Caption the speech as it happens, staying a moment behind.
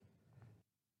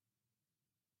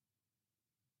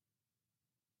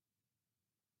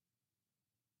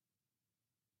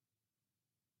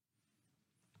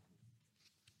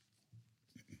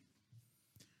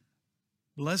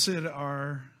Blessed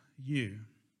are you.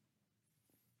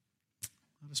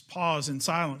 Let us pause in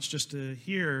silence just to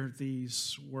hear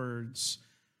these words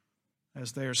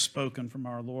as they are spoken from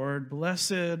our Lord.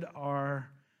 Blessed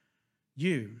are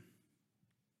you.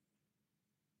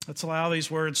 Let's allow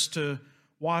these words to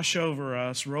wash over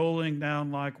us, rolling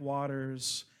down like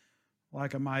waters,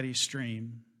 like a mighty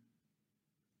stream.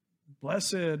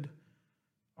 Blessed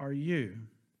are you.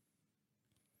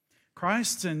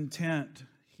 Christ's intent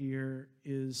here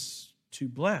is to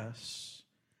bless,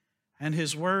 and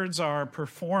his words are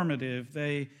performative.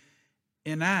 They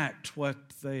enact what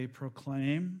they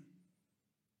proclaim.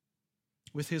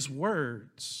 With his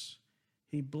words,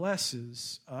 he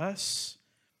blesses us.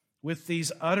 With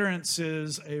these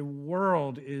utterances, a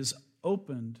world is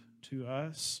opened to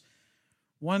us,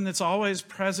 one that's always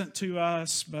present to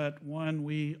us, but one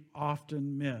we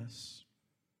often miss.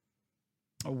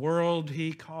 A world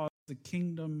he calls the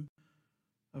kingdom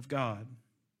of God.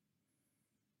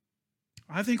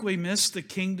 I think we miss the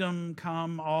kingdom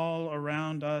come all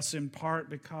around us in part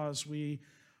because we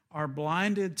are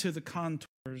blinded to the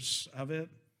contours of it,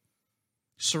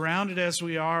 surrounded as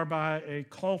we are by a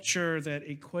culture that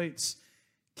equates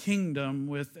kingdom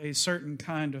with a certain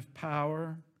kind of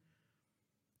power,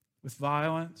 with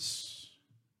violence,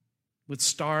 with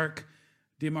stark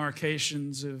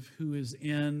demarcations of who is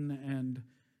in and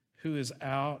who is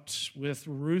out, with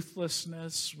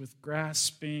ruthlessness, with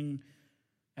grasping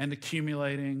and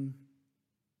accumulating.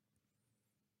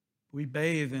 We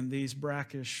bathe in these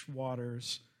brackish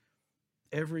waters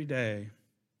every day,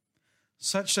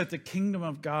 such that the kingdom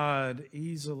of God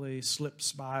easily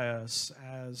slips by us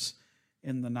as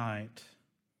in the night.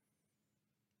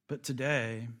 But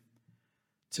today,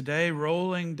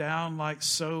 rolling down like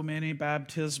so many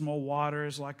baptismal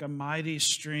waters, like a mighty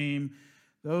stream,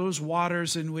 those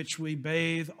waters in which we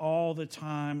bathe all the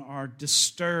time are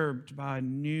disturbed by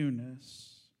newness.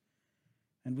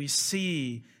 And we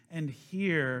see and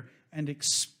hear and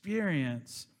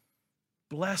experience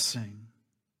blessing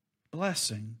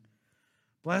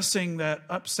that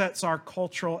upsets our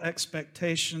cultural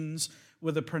expectations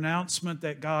with a pronouncement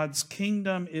that God's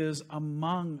kingdom is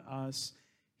among us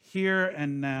here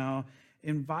and now,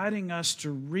 inviting us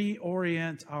to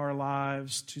reorient our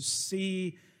lives, to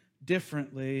see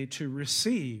differently, to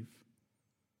receive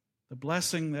the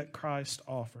blessing that Christ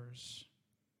offers.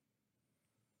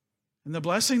 And the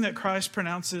blessing that Christ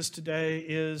pronounces today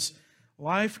is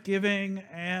life-giving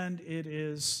and it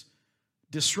is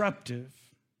disruptive.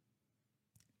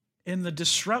 In the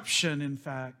disruption, in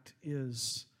fact,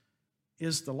 is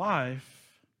the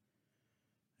life.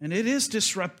 And it is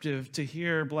disruptive to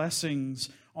hear blessings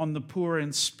on the poor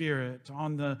in spirit,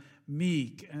 on the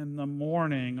meek and the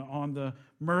mourning, on the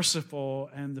merciful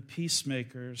and the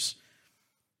peacemakers.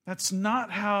 That's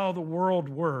not how the world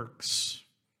works,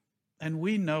 and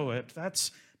we know it.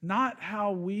 That's not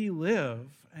how we live,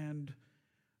 and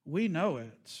we know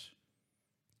it.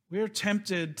 We're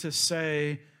tempted to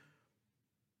say,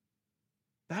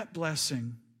 that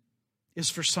blessing is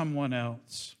for someone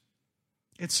else.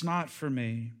 It's not for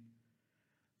me.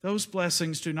 Those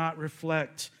blessings do not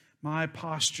reflect my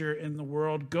posture in the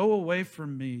world. Go away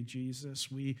from me,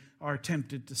 Jesus, we are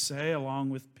tempted to say,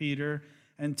 along with Peter,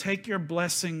 and take your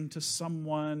blessing to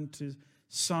someone, to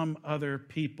some other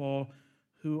people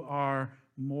who are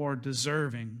more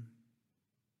deserving.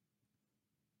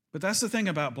 But that's the thing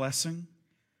about blessing.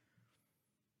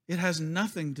 It has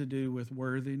nothing to do with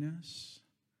worthiness.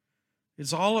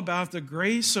 It's all about the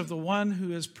grace of the one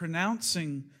who is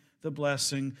pronouncing the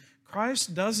blessing.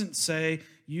 Christ doesn't say,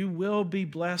 you will be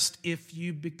blessed if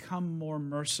you become more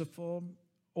merciful,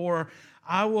 or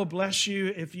I will bless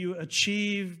you if you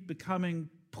achieve becoming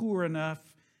poor enough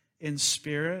in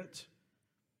spirit.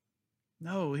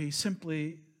 No, he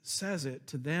simply says it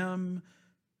to them,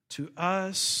 to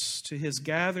us, to his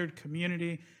gathered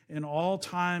community in all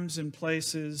times and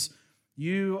places.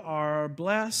 You are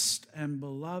blessed and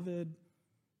beloved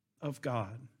of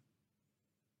God.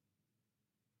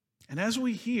 And as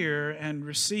we hear and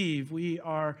receive, we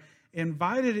are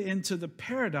invited into the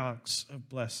paradox of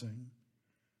blessing.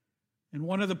 In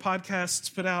one of the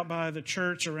podcasts put out by the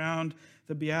church around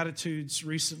the Beatitudes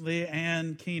recently,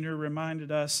 Ann Keener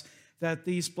reminded us that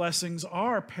these blessings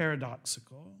are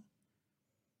paradoxical.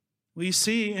 We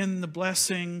see in the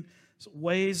blessing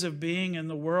ways of being in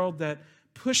the world that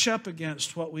push up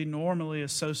against what we normally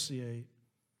associate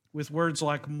with words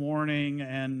like mourning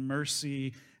and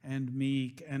mercy and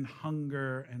meek and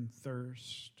hunger and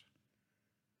thirst.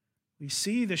 We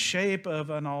see the shape of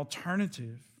an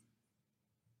alternative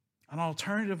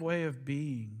way of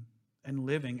being and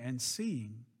living and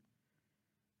seeing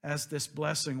as this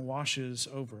blessing washes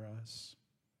over us.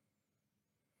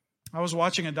 I was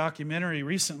watching a documentary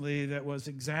recently that was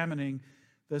examining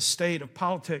the state of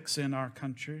politics in our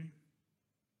country.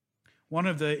 One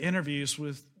of the interviews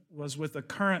was with a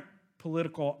current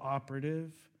political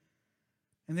operative.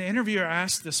 And the interviewer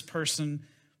asked this person,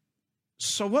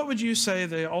 so what would you say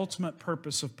the ultimate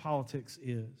purpose of politics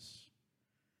is?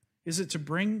 Is it to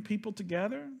bring people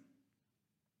together?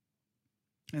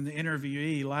 And the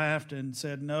interviewee laughed and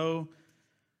said, no,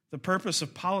 the purpose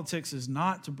of politics is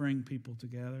not to bring people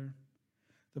together.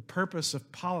 The purpose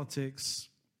of politics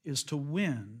is to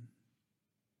win.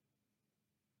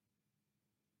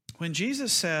 When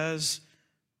Jesus says,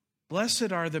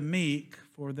 blessed are the meek,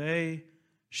 for they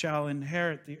shall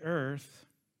inherit the earth,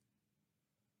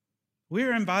 we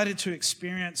are invited to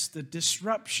experience the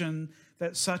disruption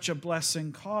that such a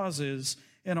blessing causes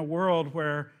in a world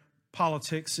where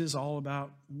politics is all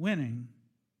about winning,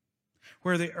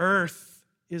 where the earth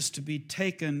is to be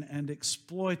taken and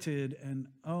exploited and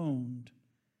owned.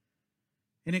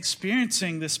 In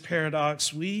experiencing this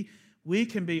paradox, we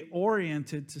can be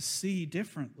oriented to see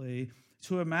differently,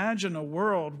 to imagine a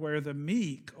world where the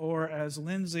meek, or as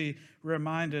Lindsay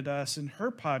reminded us in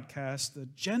her podcast, the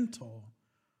gentle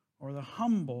or the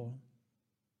humble,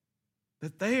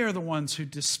 that they are the ones who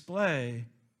display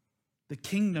the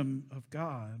kingdom of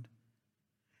God.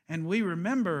 And we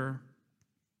remember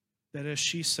that, as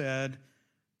she said,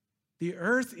 the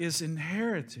earth is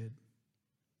inherited.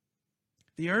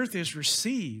 The earth is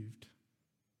received,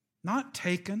 not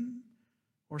taken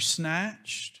or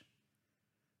snatched.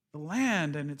 The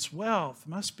land and its wealth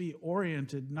must be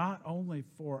oriented not only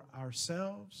for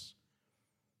ourselves,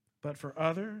 but for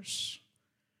others.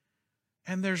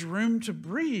 And there's room to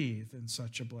breathe in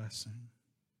such a blessing,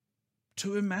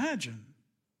 to imagine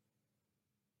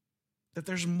that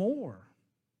there's more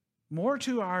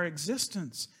to our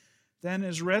existence than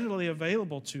is readily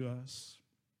available to us,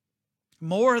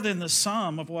 more than the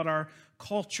sum of what our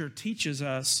culture teaches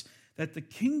us, that the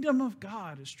kingdom of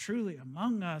God is truly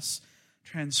among us,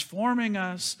 transforming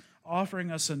us,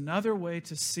 offering us another way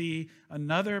to see,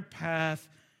 another path,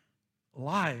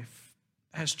 life,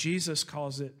 as Jesus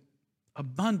calls it,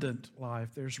 abundant life.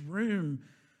 There's room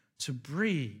to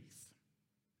breathe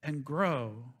and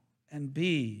grow and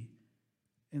be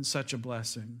in such a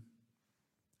blessing,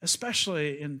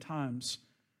 especially in times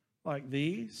like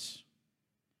these.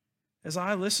 As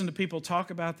I listen to people talk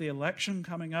about the election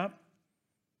coming up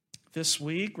this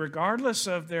week, regardless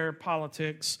of their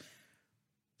politics,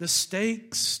 the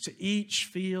stakes to each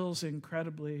feels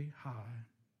incredibly high.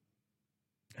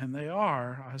 And they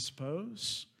are, I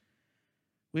suppose.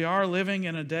 We are living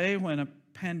in a day when a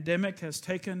pandemic has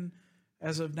taken,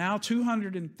 as of now,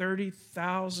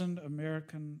 230,000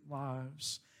 American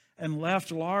lives and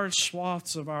left large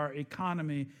swaths of our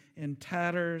economy in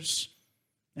tatters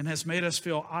and has made us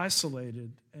feel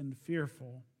isolated and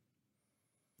fearful.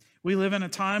 We live in a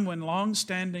time when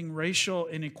long-standing racial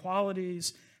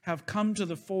inequalities have come to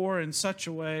the fore in such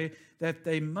a way that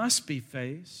they must be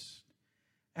faced,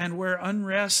 and where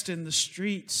unrest in the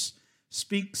streets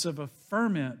speaks of a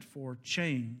ferment for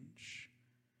change.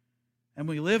 And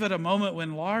we live at a moment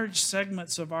when large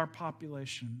segments of our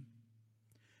population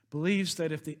believes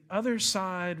that if the other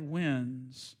side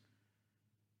wins,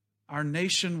 our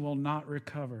nation will not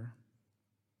recover.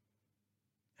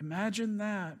 Imagine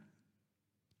that.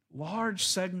 Large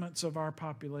segments of our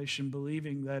population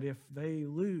believing that if they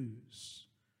lose,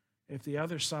 if the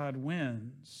other side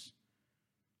wins,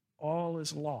 all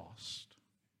is lost.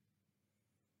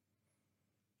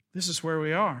 This is where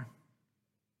we are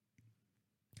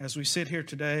as we sit here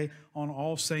today on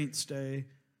All Saints' Day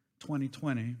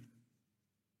 2020.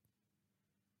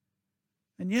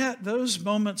 And yet, those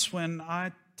moments when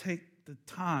I take the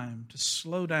time to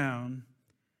slow down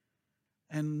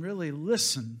and really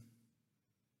listen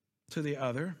to the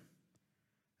other,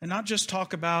 and not just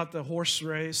talk about the horse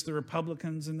race, the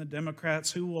Republicans and the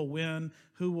Democrats, who will win,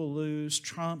 who will lose,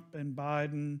 Trump and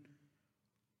Biden,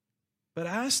 but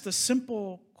ask the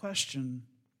simple question,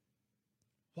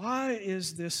 why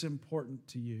is this important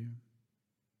to you?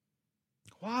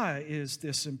 Why is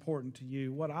this important to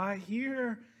you? What I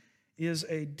hear is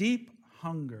a deep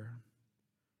hunger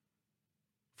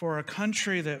for a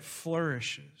country that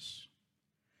flourishes,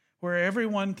 where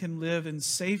everyone can live in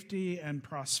safety and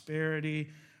prosperity,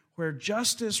 where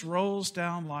justice rolls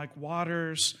down like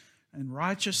waters and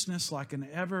righteousness like an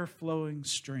ever-flowing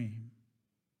stream.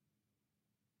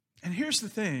 And here's the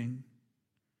thing,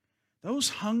 those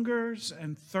hungers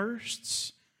and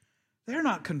thirsts, they're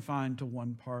not confined to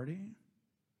one party.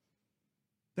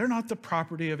 They're not the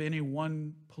property of any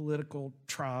one political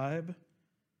tribe.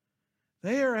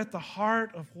 They are at the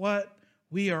heart of what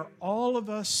we are all of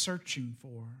us searching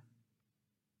for.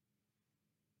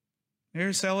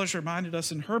 Mary Sellers reminded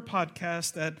us in her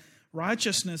podcast that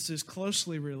righteousness is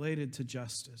closely related to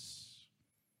justice,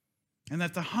 and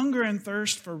that the hunger and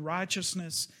thirst for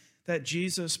righteousness that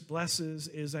Jesus blesses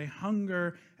is a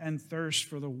hunger and thirst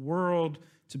for the world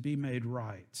to be made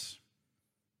right,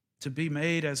 to be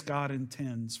made as God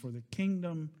intends, for the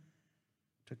kingdom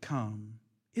to come.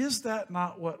 Is that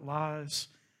not what lies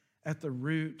at the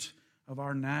root of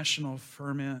our national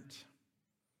ferment?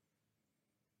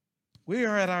 We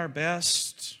are at our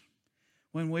best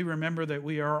when we remember that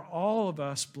we are all of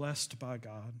us blessed by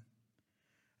God,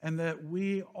 and that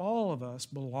we, all of us,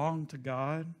 belong to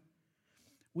God.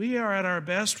 We are at our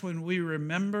best when we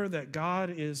remember that God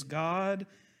is God,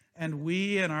 and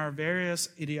we and our various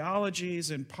ideologies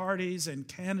and parties and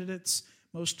candidates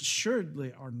most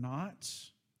assuredly are not.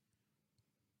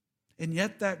 And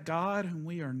yet that God whom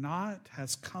we are not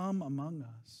has come among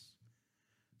us.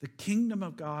 The kingdom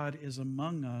of God is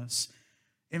among us,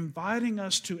 inviting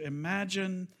us to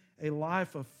imagine a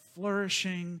life of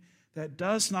flourishing that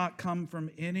does not come from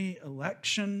any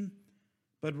election,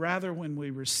 but rather when we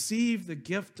receive the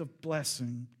gift of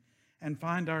blessing and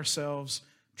find ourselves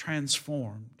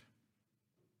transformed.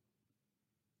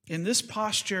 In this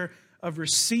posture of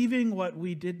receiving what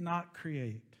we did not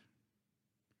create,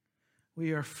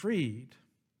 we are freed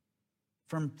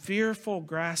from fearful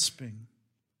grasping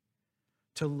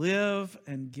to live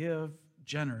and give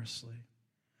generously,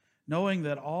 knowing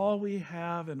that all we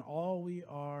have and all we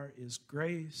are is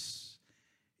grace,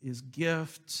 is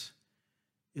gift,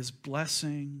 is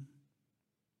blessing.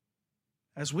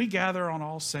 As we gather on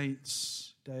All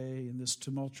Saints' Day in this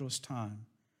tumultuous time,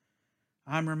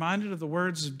 I'm reminded of the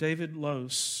words of David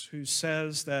Lose, who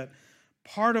says that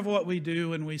part of what we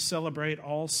do when we celebrate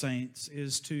All Saints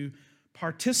is to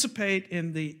participate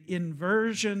in the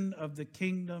inversion of the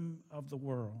kingdom of the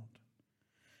world,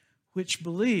 which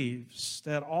believes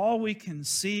that all we can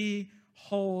see,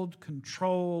 hold,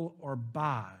 control, or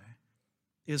buy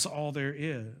is all there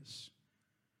is.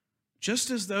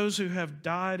 Just as those who have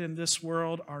died in this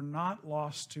world are not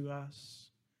lost to us,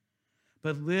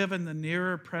 but live in the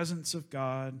nearer presence of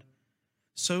God,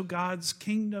 so God's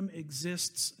kingdom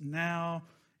exists now,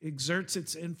 exerts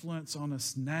its influence on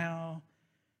us now,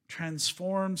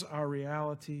 transforms our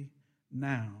reality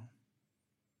now.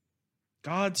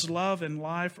 God's love and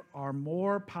life are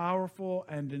more powerful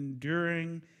and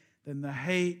enduring than the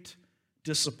hate,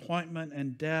 disappointment,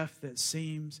 and death that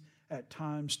seems at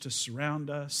times to surround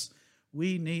us.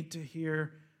 We need to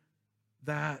hear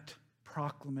that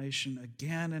proclamation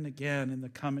again and again in the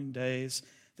coming days,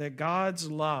 that God's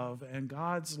love and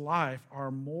God's life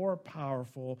are more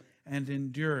powerful and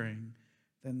enduring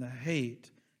than the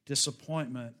hate,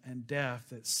 disappointment, and death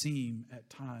that seem at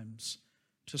times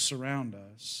to surround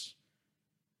us.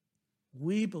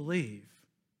 We believe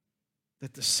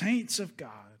that the saints of God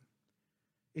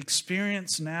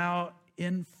experience now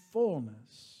in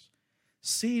fullness,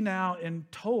 see now in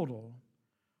total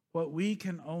what we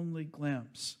can only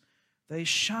glimpse. They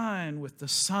shine with the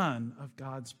sun of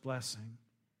God's blessing.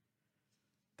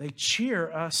 They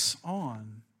cheer us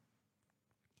on.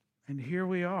 And here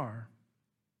we are.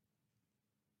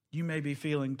 You may be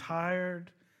feeling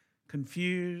tired,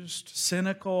 confused,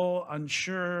 cynical,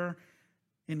 unsure,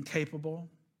 incapable.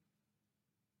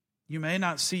 You may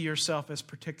not see yourself as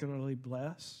particularly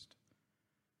blessed,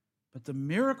 but the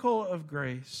miracle of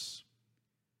grace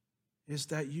is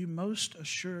that you most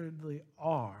assuredly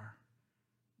are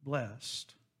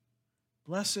blessed.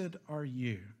 Blessed are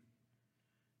you.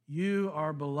 You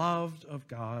are beloved of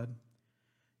God.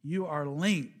 You are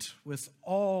linked with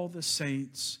all the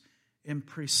saints in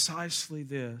precisely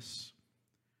this,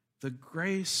 the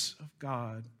grace of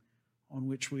God on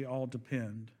which we all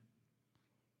depend.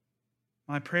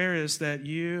 My prayer is that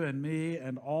you and me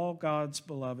and all God's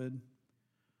beloved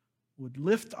would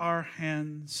lift our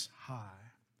hands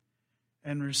high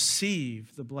and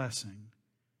receive the blessing,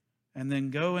 and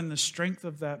then go in the strength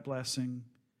of that blessing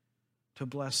to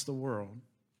bless the world.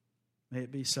 May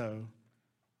it be so.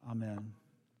 Amen.